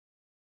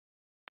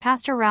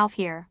Pastor Ralf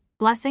here.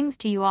 Blessings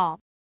to you all.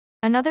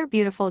 Another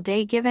beautiful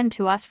day given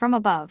to us from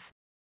above.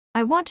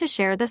 I want to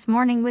share this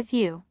morning with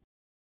you.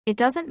 It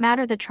doesn't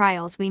matter the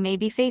trials we may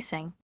be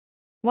facing.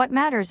 What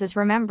matters is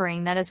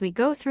remembering that as we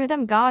go through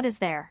them, God is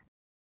there.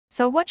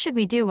 So what should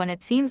we do when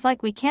it seems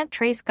like we can't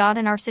trace God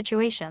in our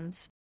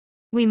situations?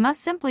 We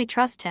must simply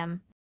trust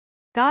Him.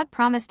 God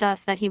promised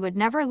us that He would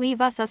never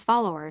leave us as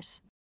followers.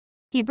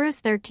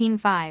 Hebrews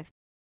 13:5.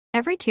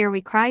 Every tear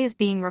we cry is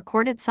being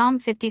recorded. Psalm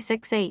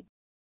 56:8.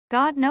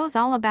 God knows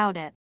all about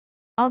it.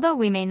 Although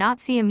we may not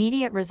see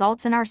immediate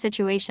results in our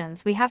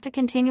situations, we have to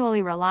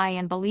continually rely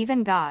and believe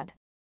in God.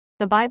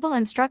 The Bible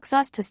instructs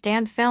us to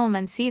stand firm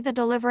and see the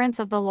deliverance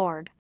of the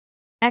Lord.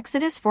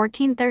 Exodus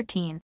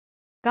 14:13.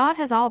 God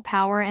has all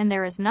power and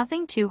there is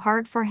nothing too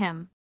hard for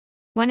Him.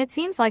 When it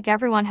seems like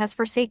everyone has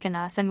forsaken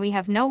us and we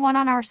have no one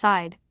on our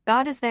side,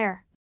 God is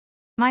there.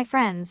 My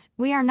friends,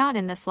 we are not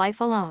in this life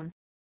alone.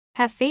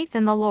 Have faith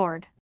in the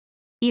Lord.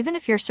 Even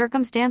if your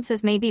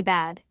circumstances may be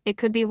bad, it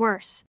could be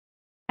worse.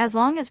 As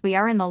long as we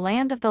are in the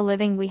land of the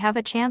living, we have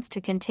a chance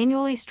to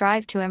continually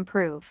strive to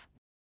improve.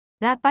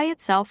 That by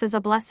itself is a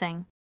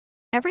blessing.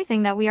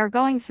 Everything that we are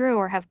going through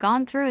or have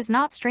gone through is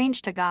not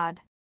strange to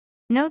God.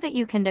 Know that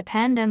you can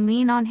depend and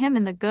lean on Him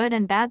in the good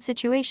and bad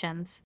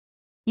situations.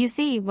 You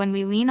see, when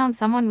we lean on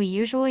someone, we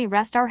usually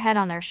rest our head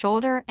on their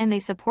shoulder and they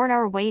support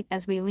our weight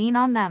as we lean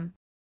on them.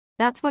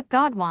 That's what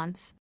God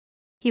wants.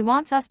 He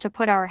wants us to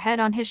put our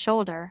head on His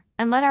shoulder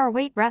and let our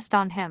weight rest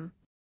on Him.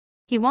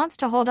 He wants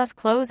to hold us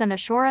close and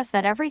assure us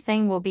that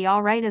everything will be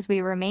all right as we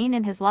remain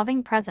in His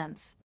loving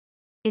presence.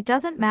 It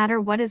doesn't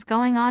matter what is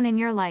going on in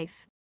your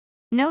life.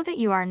 Know that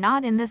you are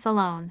not in this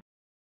alone.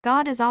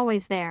 God is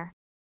always there.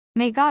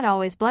 May God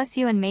always bless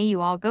you and may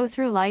you all go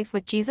through life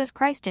with Jesus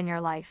Christ in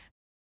your life.